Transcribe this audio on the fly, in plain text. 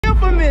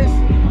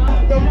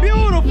The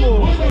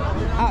beautiful.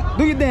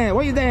 Do your dance.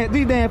 What you dance? Do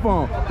your dance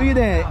for him. Do your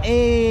dance.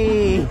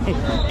 Hey.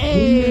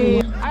 Hey.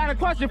 I got a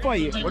question for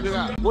you. What you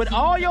got? With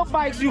all your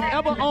bikes you've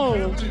ever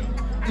owned,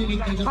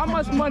 how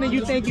much money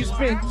you think you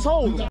spent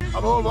total?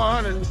 I'm over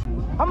 100.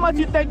 How much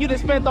you think you done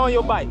spent on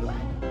your bike?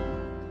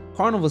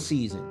 Carnival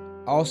season,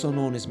 also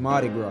known as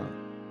Mardi Gras,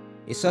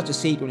 is such a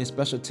sacred and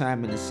special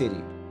time in the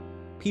city.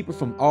 People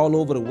from all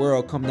over the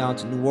world come down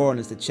to New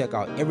Orleans to check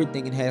out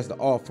everything it has to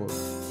offer,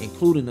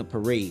 including the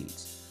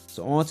parades.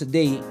 So on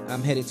today,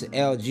 I'm headed to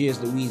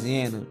Algiers,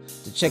 Louisiana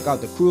to check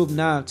out the crew of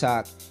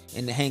Nantucket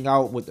and to hang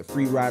out with the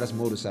Free Riders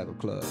Motorcycle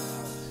Club.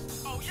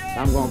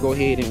 I'm gonna go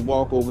ahead and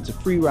walk over to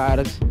Free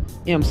Riders,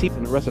 MC,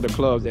 and the rest of the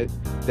clubs that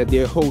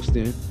they're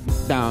hosting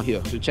down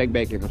here. So check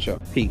back in with y'all.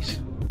 Peace.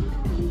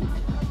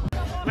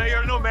 Man, you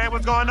already know, man,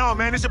 what's going on,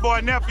 man? It's your boy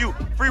Nephew,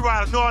 Free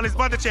Riders, New Orleans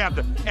Bunter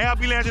Chapter.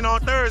 LB Landry on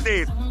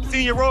Thursdays,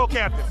 Senior Road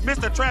Captain,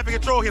 Mr. Traffic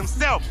Control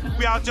himself.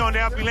 We out here on the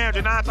LB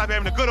Landry, non-type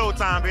having a good old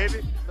time,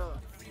 baby.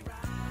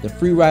 The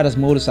Free Riders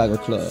Motorcycle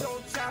Club,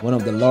 one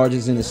of the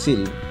largest in the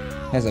city,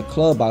 has a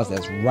clubhouse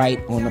that's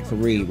right on the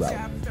parade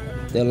route.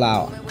 They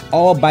allow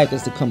all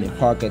bikers to come and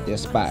park at their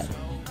spot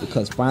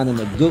because finding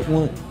a good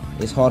one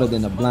is harder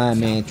than a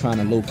blind man trying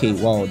to locate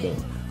Waldo.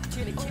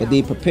 But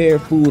they prepare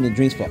food and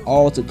drinks for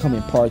all to come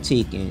and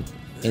partake in,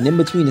 and in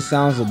between the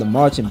sounds of the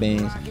marching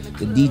bands,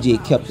 the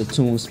DJ kept the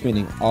tune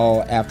spinning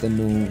all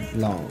afternoon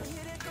long.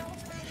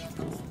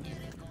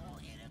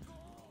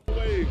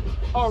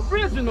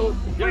 Original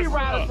Free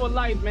Riders for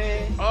life,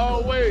 man.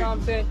 Always. You know what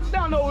I'm saying? They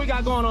don't know what we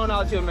got going on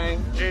out here, man.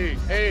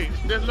 Hey,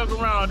 just look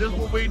around. This is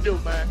what we do,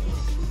 man.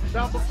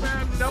 Number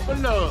family, number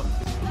love.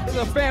 There's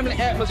a family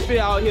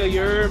atmosphere out here, you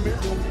heard me?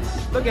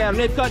 Look at them,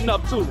 they cutting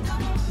up too.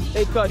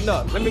 They cutting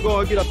up. Let me go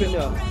and get up in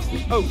there.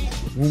 Oh.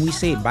 When we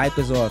say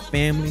bikers are a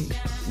family,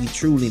 we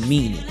truly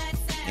mean it.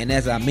 And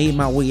as I made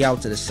my way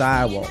out to the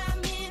sidewalk,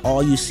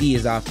 all you see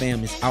is our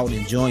families out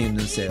enjoying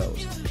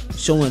themselves,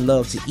 showing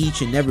love to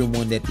each and every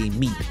one that they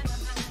meet,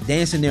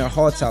 dancing their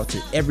hearts out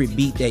to every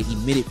beat that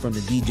emitted from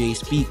the DJ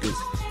speakers,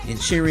 and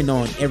cheering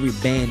on every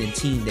band and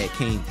team that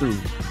came through.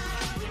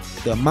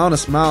 The amount of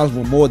smiles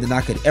were more than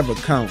I could ever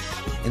count,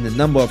 and the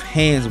number of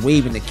hands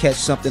waving to catch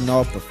something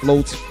off the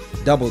floats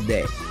doubled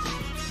that.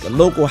 The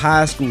local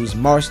high schools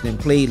marched and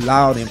played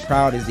loud and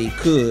proud as they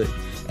could,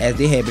 as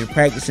they had been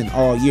practicing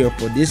all year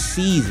for this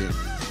season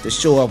to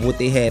show off what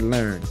they had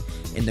learned,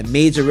 and the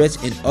majorettes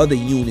and other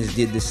units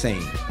did the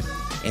same.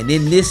 And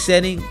in this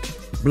setting,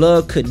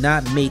 blood could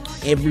not make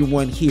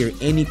everyone here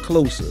any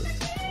closer.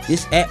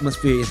 This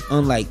atmosphere is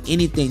unlike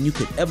anything you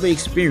could ever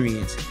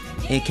experience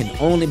and can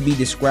only be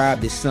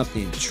described as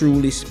something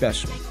truly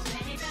special.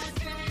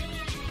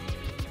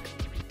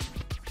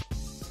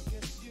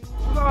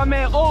 My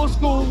man, old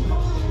school,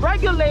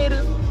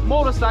 Regulator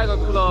Motorcycle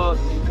Club,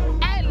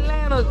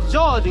 Atlanta,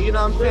 Georgia, you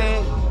know what I'm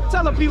saying?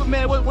 Tell the people,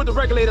 man, what the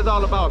Regulator's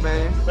all about,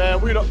 man.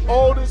 Man, we the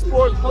oldest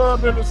sports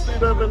club in the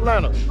city of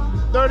Atlanta.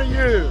 30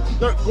 years,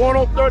 going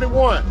on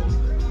 31.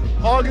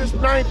 August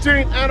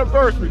 19th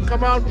anniversary.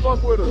 Come out and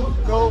fuck with us.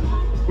 You know,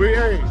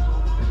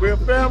 we're a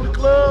family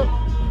club.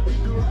 We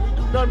do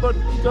nothing but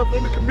stuff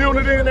in the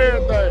community and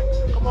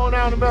everything. Come on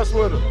down and mess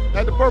with us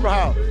at the Purple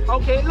House.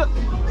 Okay, look,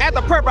 at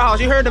the Purple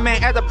House. You heard the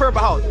man, at the Purple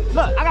House.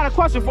 Look, I got a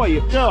question for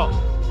you. Yeah.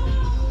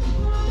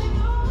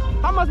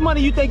 How much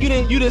money you think you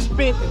didn't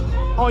spend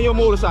on your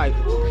motorcycle?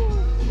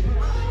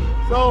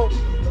 So,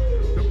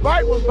 the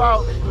bike was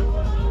about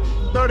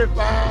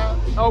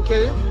 35.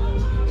 Okay.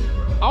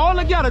 All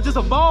together, just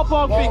a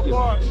ballpark figure.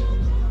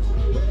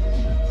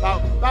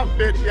 About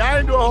 50. I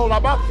ain't do a whole lot.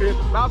 About 50.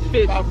 About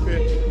 50. About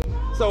 50.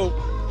 So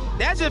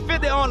that's just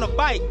 50 on the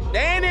bike. They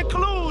ain't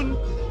including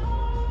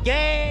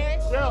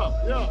gas,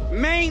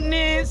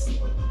 maintenance,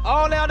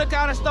 all that other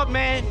kind of stuff,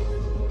 man.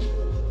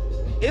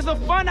 It's a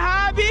fun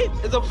hobby.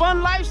 It's a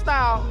fun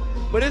lifestyle,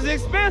 but it's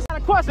expensive. I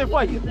got a question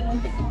for you.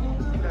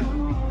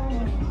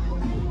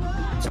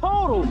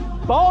 Total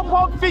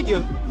ballpark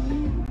figure.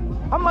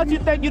 How much you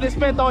think you done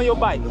spent on your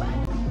bike?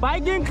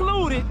 Bike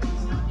included,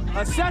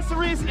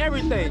 accessories,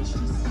 everything.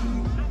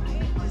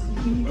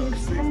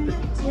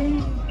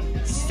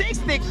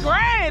 60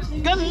 grand?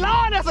 Good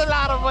Lord, that's a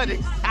lot of money.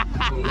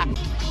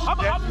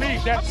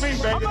 That's me,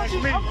 baby, that's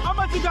me. How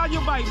much you got on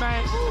your bike,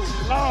 man?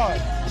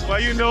 Lord. Well,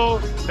 you know,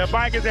 the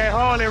bike is at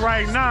Harley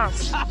right now.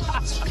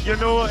 You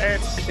know,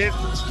 and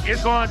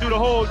it's going to do the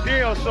whole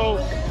deal. So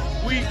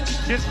we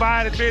just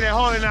buy the bid at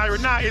Harley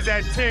now is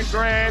at 10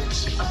 grand.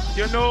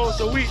 You know,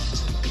 so we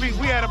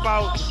had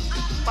about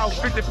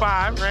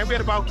 55, right? We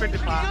had about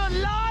 55.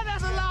 Good Lord,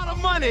 that's a lot of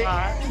money. All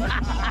right.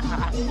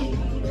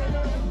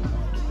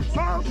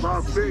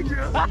 My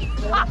figure.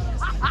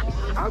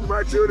 How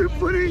much you done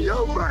put in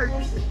your bike?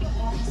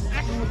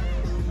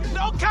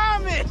 No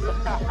comment.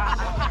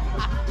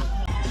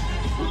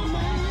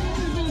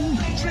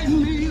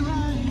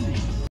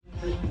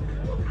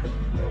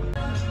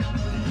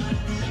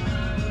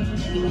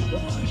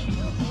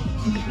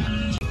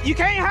 You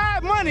can't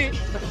hide money.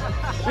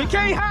 You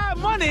can't hide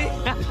money.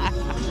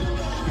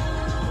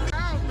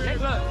 Hey,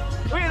 look.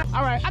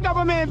 All right, I got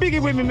my man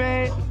Biggie with me,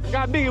 man.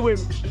 Got Biggie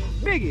with me.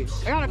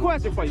 Biggie, I got a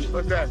question for you.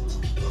 What's that?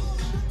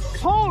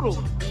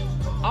 Total,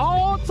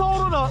 all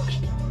totaled up,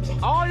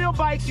 all your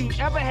bikes you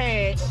ever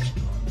had,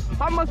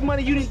 how much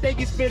money you didn't think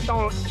you spent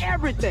on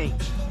everything?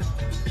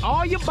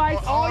 All your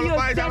bikes, all your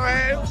bikes I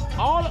had?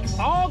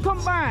 all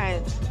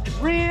combined.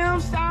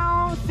 Rims,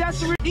 sound,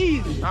 accessories,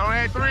 easy. I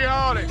had 3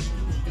 audits.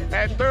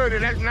 At 30,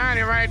 that's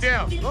 90 right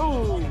there.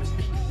 Ooh.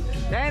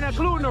 That ain't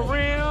including the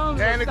rims,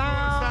 And the the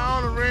sound.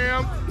 sound, the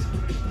rim,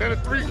 then the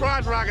 3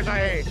 crotch rockets I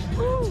had.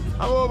 Ooh.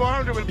 I'm over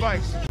 100 with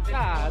bikes.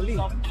 Golly.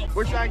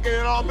 Wish I could get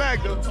it all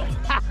back though.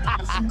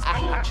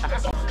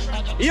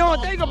 You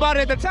don't think about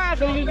it at the time,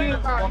 though.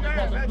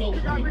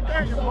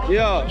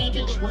 Yeah.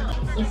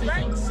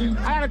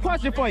 I got a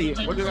question for you.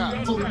 What you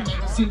got?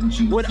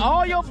 With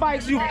all your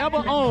bikes you've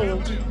ever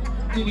owned,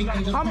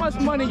 how much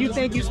money you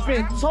think you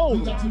spent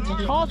total?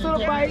 Cost of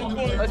the bike,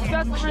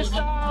 accessories,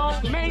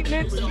 sound,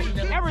 maintenance,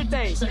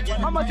 everything.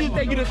 How much you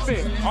think you done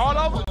spent? All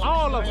of them?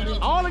 All of them.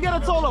 All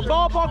together total,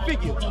 ballpark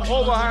figure.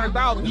 Over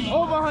 100,000.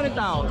 Over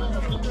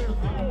 100,000.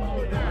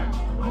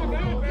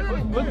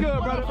 What's good,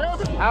 brother?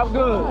 I'm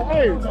good.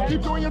 Hey,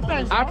 keep doing your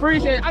thing. I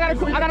appreciate it. I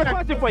got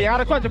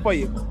a question for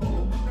you.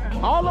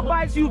 All the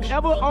bikes you've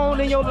ever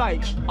owned in your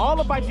life, all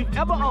the bikes you've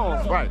ever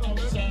owned, Right.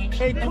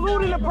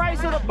 including the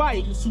price of the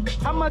bike,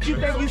 how much you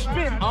think you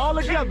spent all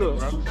together?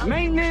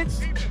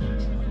 Maintenance,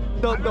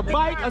 the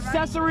bike,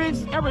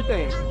 accessories,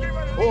 everything.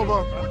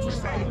 Over,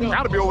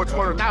 gotta be over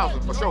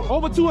 200,000 for sure.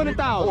 Over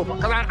 200,000.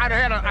 Because I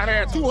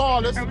had 2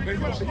 haulers,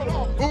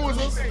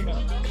 boozers.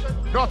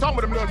 No, I'm talking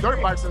about them little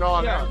dirt bikes and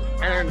all that.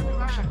 And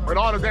with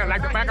all of that,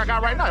 like the bike I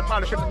got right now, it's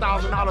probably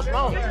 $50,000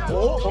 long.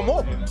 Or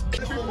more.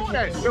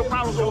 It'll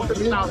probably go over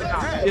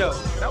 $50,000. Yeah.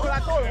 That's what I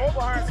told you, over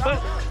 100,000.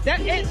 But that,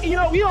 you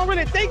know, we don't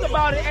really think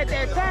about it at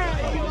that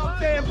time. You know what I'm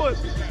saying?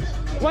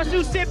 But once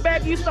you sit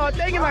back, you start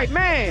thinking like,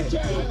 man,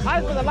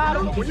 I spent a lot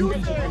of. When you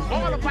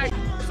all the bikes.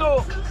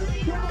 So,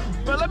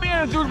 but let me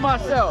introduce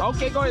myself.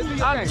 Okay, go ahead. Do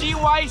your I'm thing. G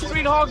White,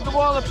 Street Hawk, the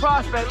Wall of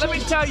Prospect. Let me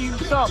tell you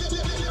something.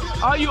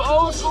 All you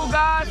old school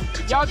guys,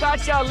 y'all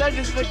got y'all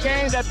legends in the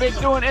game that been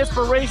doing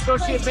inspirational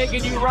shit,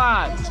 making you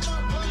ride.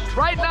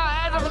 Right now,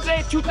 as of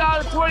today,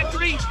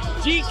 2023,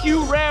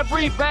 GQ Red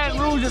Brief Baton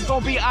Rouge is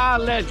gonna be our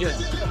legend.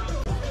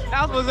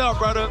 That's what's up,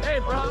 brother. Hey,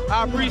 bro.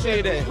 I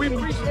appreciate that. We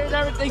appreciate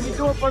everything you're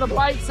doing for the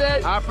bike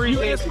set. I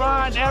appreciate you.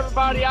 Inspiring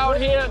everybody out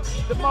here.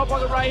 The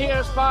motherfucker right here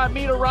inspired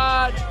me to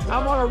ride.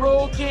 I'm on a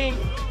Road King.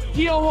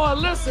 He don't want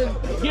to listen.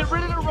 Get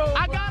rid of the road.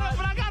 I got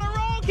a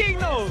Road King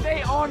though.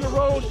 Stay on the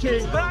Road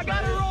King. But I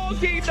got a Road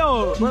King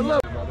though. But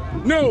look.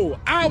 No,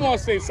 I want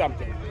to say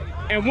something.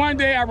 And one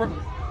day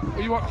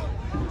you want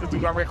this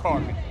dude already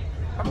called me.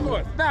 Of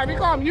course. Nah, we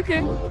call me. You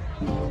can.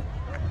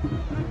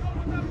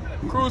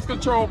 Cruise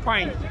control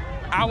paint.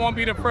 I want to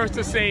be the first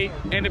to say,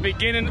 in the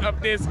beginning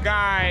of this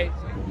guy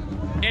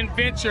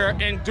adventure,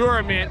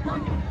 endurance,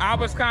 I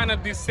was kind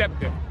of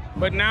deceptive.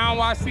 But now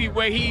I see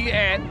where he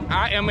at.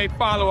 I am a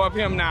follower of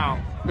him now.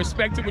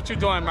 Respect to what you're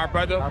doing, my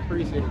brother. I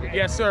appreciate it.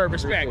 Yes, sir.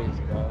 Respect.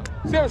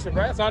 Seriously,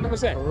 bro. That's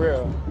 100%. For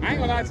real. I ain't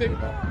gonna lie to you.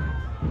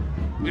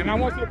 And I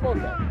want you to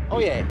post that. Oh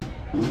yeah.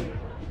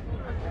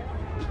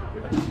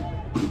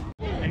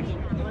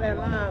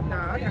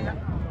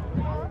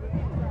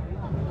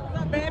 What's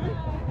up, baby?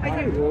 How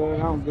you? Good,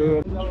 I'm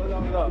good.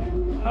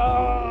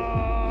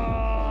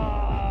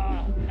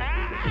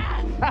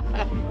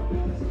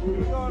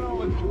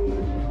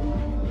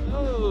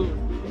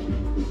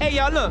 Hey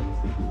y'all, look.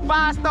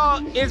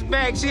 5-star is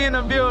back. She in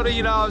the building,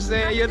 you know what I'm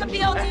saying? I'm in the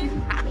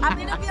building. I'm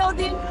in the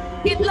building.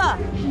 Good luck.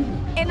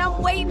 And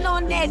I'm waiting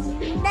on that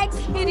next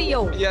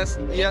video. Yes,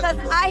 yes.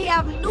 Because I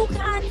have new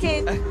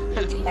content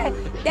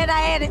that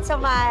I added to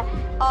my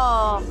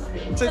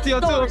To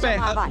your storage tour on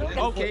my back. bike.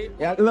 Okay.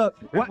 Yeah, look.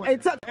 Hey,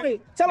 tell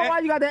them why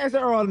you got that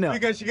extra earl in there.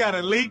 Because she got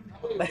a leak.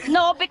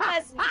 No,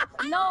 because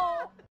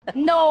no.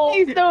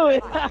 He's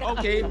doing.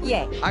 Okay.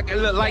 Yeah. I can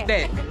look like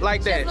that.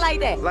 Like that. Just like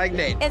that. Like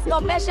that. It's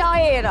gonna mess your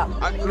head up.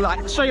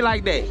 Like straight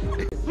like that.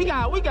 We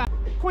got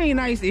Queen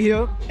Nicey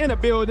here in the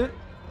building.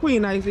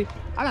 Queen Nicey.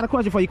 I got a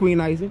question for you, Queen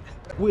Nicey.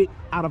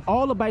 Out of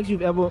all the bikes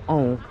you've ever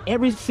owned,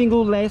 every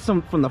single last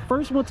from the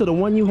first one to the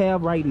one you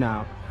have right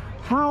now,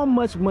 how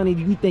much money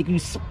do you think you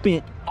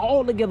spent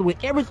all together with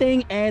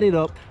everything added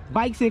up,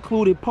 bikes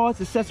included, parts,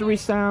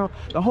 accessories, sound,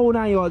 the whole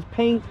 9 yards,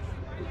 paint,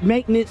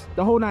 maintenance,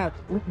 the whole 9,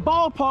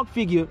 ballpark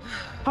figure,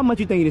 how much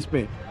you think you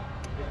spent?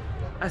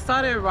 I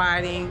started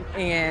riding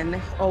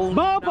in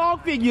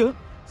Ballpark figure.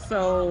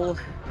 so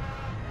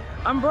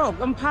I'm broke.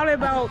 I'm probably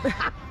about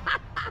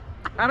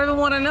I don't even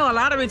want to know, a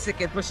lottery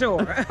ticket for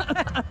sure.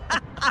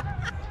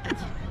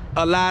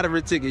 A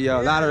lottery ticket,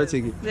 y'all. Lottery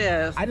ticket.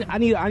 Yes. I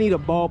need a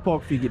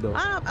ballpark figure though.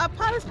 I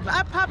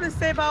probably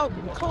say about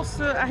close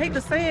to, I hate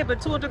to say it, but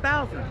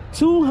 $200,000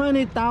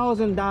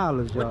 $200,000,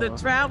 y'all. with the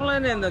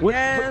traveling and the With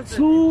gas.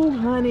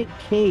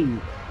 200K.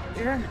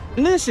 Yeah.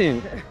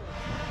 Listen,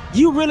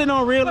 you really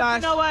don't But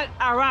realize. you know what?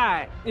 I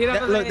ride. You know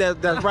what I'm Look, saying?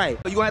 that's right.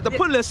 You're gonna have to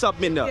put a little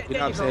something in there, you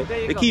know what I'm There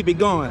saying, you to go. keep it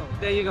going.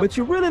 There you go. But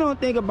you really don't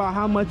think about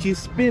how much you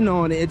spend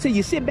on it until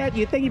you sit back and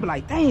you think, you be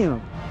like,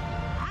 damn,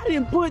 how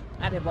didn't put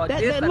I didn't buy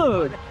that. this. That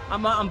look.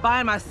 I'm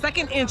buying my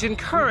second engine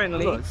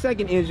currently. Look,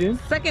 second engine.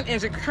 Second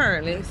engine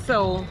currently.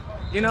 So,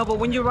 you know, but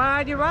when you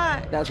ride, you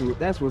ride. That's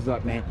what's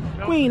up, man.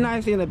 Queen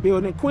Nice in the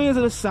building. Queens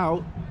of the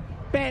South.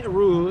 Baton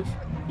Rouge.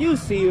 You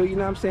see her, you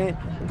know what I'm saying?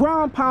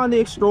 Ground pounder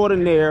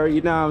extraordinaire,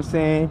 you know what I'm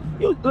saying?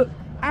 You look,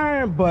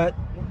 iron butt.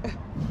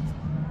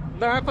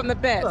 Learn from the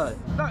best.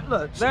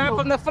 Look. Learn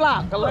from the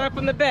flock. Learn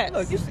from the best.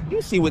 Look,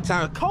 you see what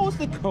time, coast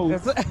to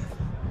coast.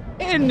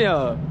 In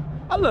there.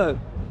 Look,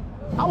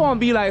 I want to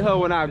be like her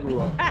when I grew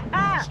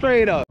up.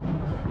 Straight up.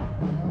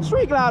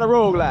 Street glide or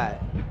road glide?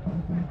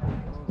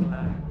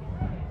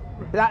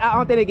 I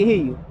don't think they can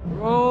hear you.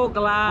 Road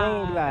glide.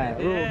 Road glide.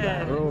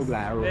 Yes. Road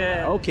glide.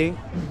 Yes. Okay.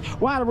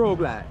 Why the road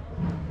glide?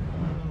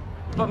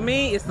 For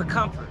me, it's the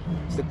comfort.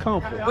 It's the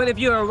comfort. But if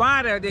you're a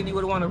rider, then you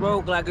would want a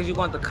road glide because you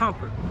want the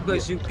comfort.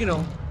 Because you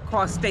know,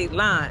 cross state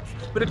lines.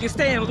 But if you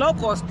stay in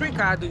local or street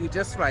car, do you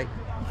just right.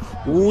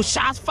 Ooh,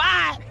 shots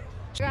fired.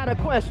 Got a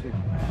question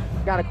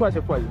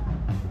for you.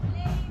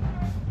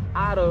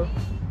 Out of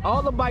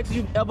all the bikes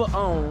you've ever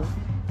owned,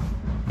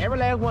 every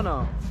last one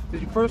of them,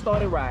 since you first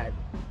started riding,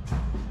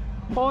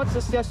 parts,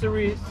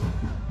 accessories,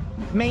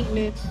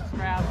 maintenance,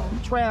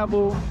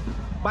 travel,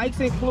 bikes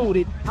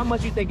included, how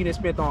much you think you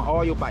spent on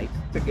all your bikes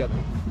together?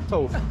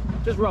 Total,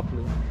 just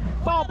roughly.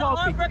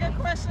 Ballpark figure.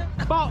 Question?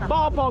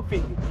 Ballpark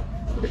figure.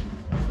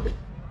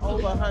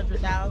 Over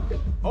 100,000.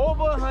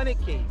 Over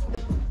 100K.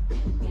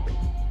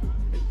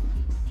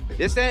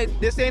 This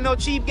ain't no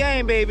cheap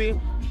game, baby.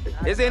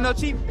 This ain't no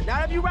cheap.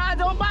 Not if you ride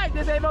your bike.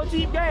 This ain't no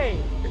cheap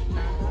game.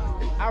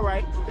 All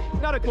right.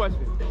 Another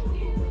question.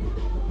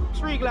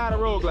 Street glide or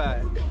road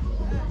glide?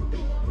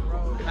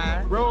 Road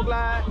glide. Road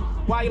glide.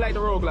 Why you like the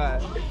road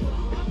glide?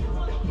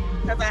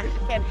 Because I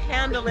can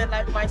handle it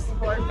like my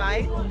sport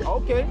bike.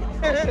 Okay.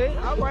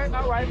 All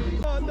right.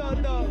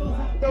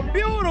 The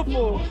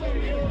beautiful,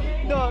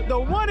 the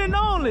one and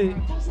only.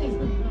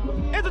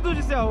 Introduce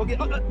yourself. Okay.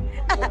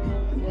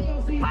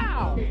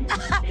 Wow.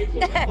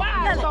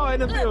 5-star in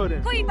the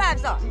building. Queen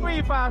 5-star.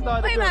 Queen 5-star in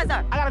the Queen building.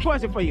 5-star. I got a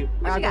question for you.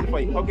 What you got?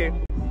 Okay.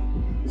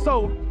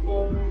 So,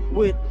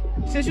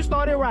 since you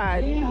started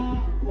riding,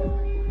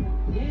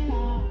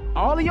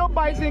 all of your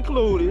bikes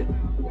included,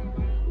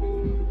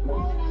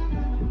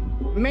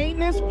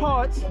 maintenance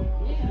parts,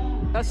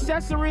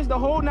 accessories, the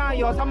whole 9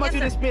 yards. How much you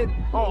done spent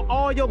on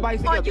all your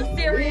bikes together? Are you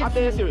serious? I'm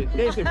dead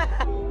serious.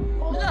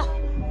 Look,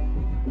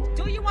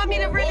 do you want me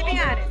to really be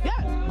honest?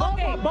 Yes.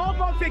 Okay.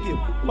 Ballpark figure.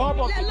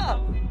 Ballpark figure.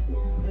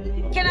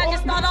 Look, can I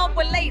just start off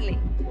with lately?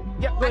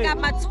 Yeah, I got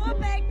my tour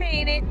bag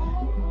painted.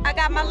 I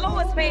got my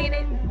lowers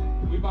painted.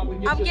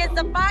 I'm getting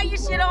some fire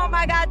shit on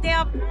my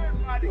goddamn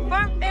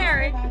front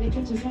fairing.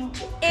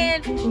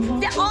 And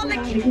all the,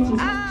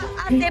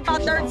 I say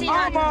about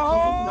 1,300.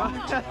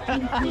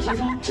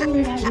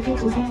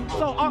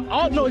 So,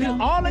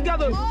 all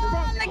together.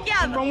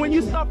 From when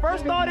you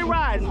first started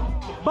riding,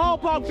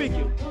 ballpark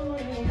figure.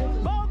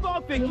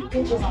 Ballpark figure.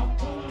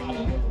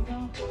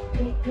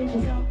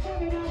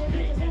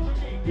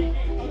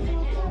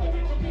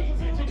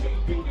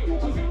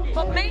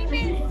 For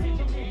maintenance?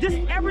 Just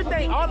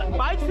everything, all the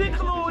bikes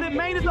included,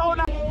 maintenance, all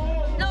that.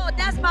 No,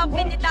 that's about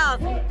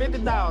 50,000.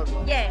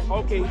 50,000. Yeah.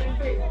 Okay.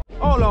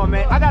 Hold on,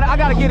 man. I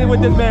gotta get it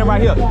with this man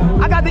right here.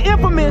 I got the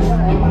infamous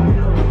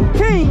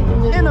King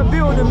in the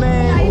building,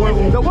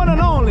 man. The one and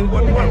only.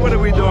 What are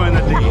we doing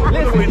today? What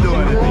are we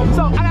doing today?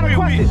 So I got a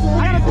question.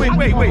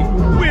 Wait.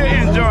 We're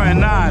enjoying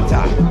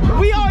non-top.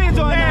 We are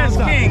enjoying That's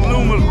non-stop. King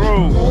Loomis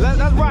Road.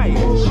 That's right.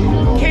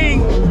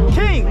 King.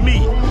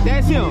 Me.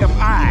 That's him.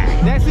 I.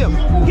 That's him.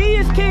 He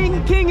is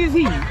king. King is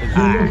he. He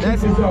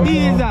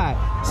is I.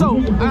 So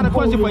I got a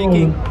question for you,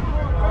 King.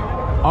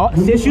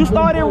 Since you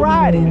started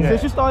riding,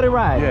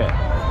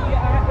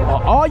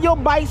 all your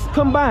bikes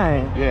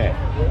combined. Yeah.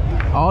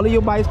 All of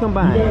your bikes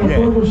combined.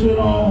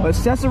 Yeah.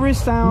 Accessories,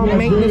 sound,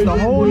 maintenance, the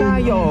whole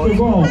 9 yards,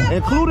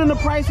 including the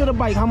price of the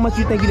bike. How much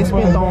you think you done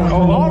spent on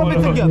all of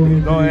it together?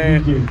 Go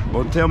ahead.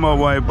 Well, tell my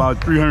wife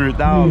about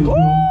 300,000.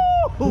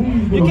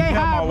 You can't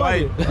hide my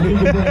wife.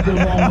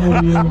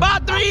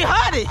 About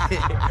 300.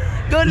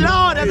 Good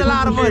Lord, that's a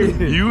lot of money.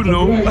 You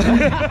know.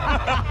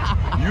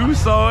 You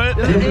saw it.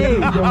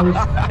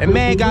 And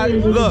man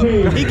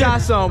he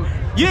got some.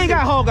 You ain't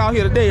got hog out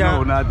here today, huh?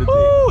 No, not today.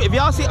 Ooh, if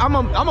y'all see, I'm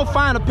gonna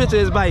find a picture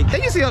of his bike.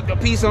 Then you see a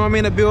piece of him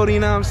in the building,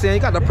 you know what I'm saying?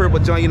 You got the purple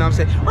joint, you know what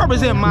I'm saying?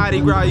 Represent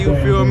Mardi Gras, you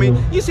feel me?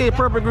 You see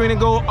purple, green, and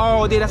gold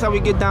all day. That's how we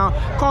get down.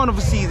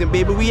 Carnival season,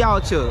 baby. We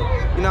out here. You know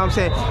what I'm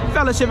saying?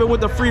 Fellowshipping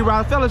with the free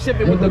ride,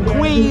 fellowshipping with the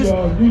queens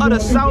of the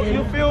South,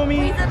 you feel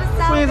me?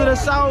 Queens of the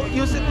South.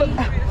 You see, look.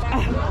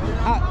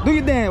 Do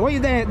your dance. What you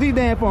dance? Do your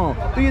dance for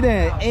him. Do your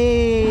dance.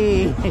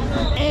 Hey.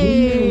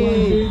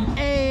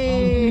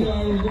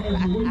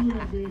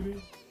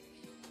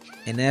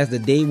 And as the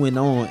day went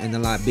on and the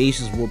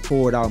libations were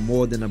poured out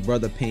more than a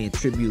brother paying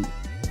tribute,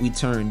 we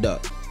turned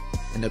up.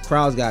 And the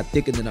crowds got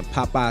thicker than a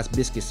Popeye's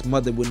biscuit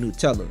smothered with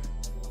Nutella.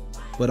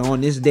 But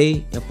on this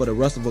day, and for the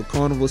rest of a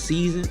carnival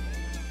season,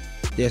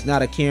 there's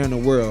not a care in the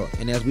world.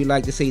 And as we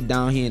like to say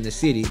down here in the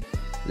city,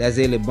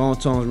 laissez les bon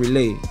temps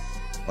relais,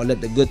 or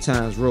let the good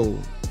times roll.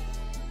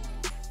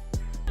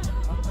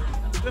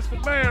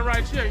 man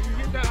right here. You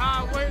hit that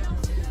highway.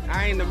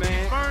 I ain't the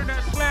man. Burn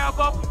that slab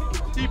up.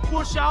 He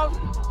push out.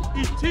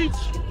 He teach.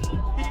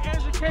 He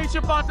educates you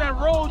about that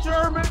road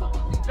German.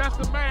 That's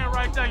the man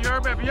right there, you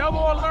heard me? If you ever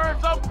want to learn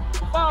something,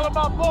 follow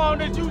my boy on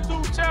this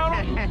YouTube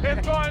channel.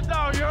 It's going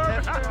down, you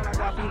heard me? I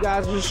got for you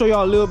guys to show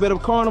y'all a little bit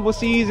of carnival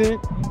season.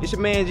 It's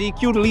your man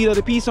GQ, the leader of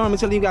the Peace Army,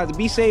 telling you guys to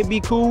be safe,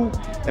 be cool,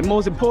 and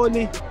most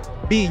importantly,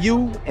 be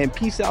you, and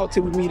peace out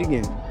till we meet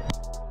again.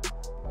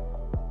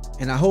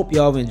 And I hope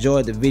y'all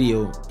enjoyed the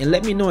video, and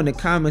let me know in the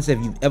comments if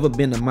you've ever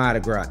been to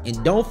Mardi Gras.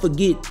 And don't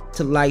forget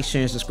to like,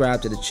 share, and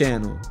subscribe to the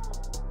channel.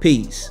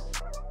 Peace.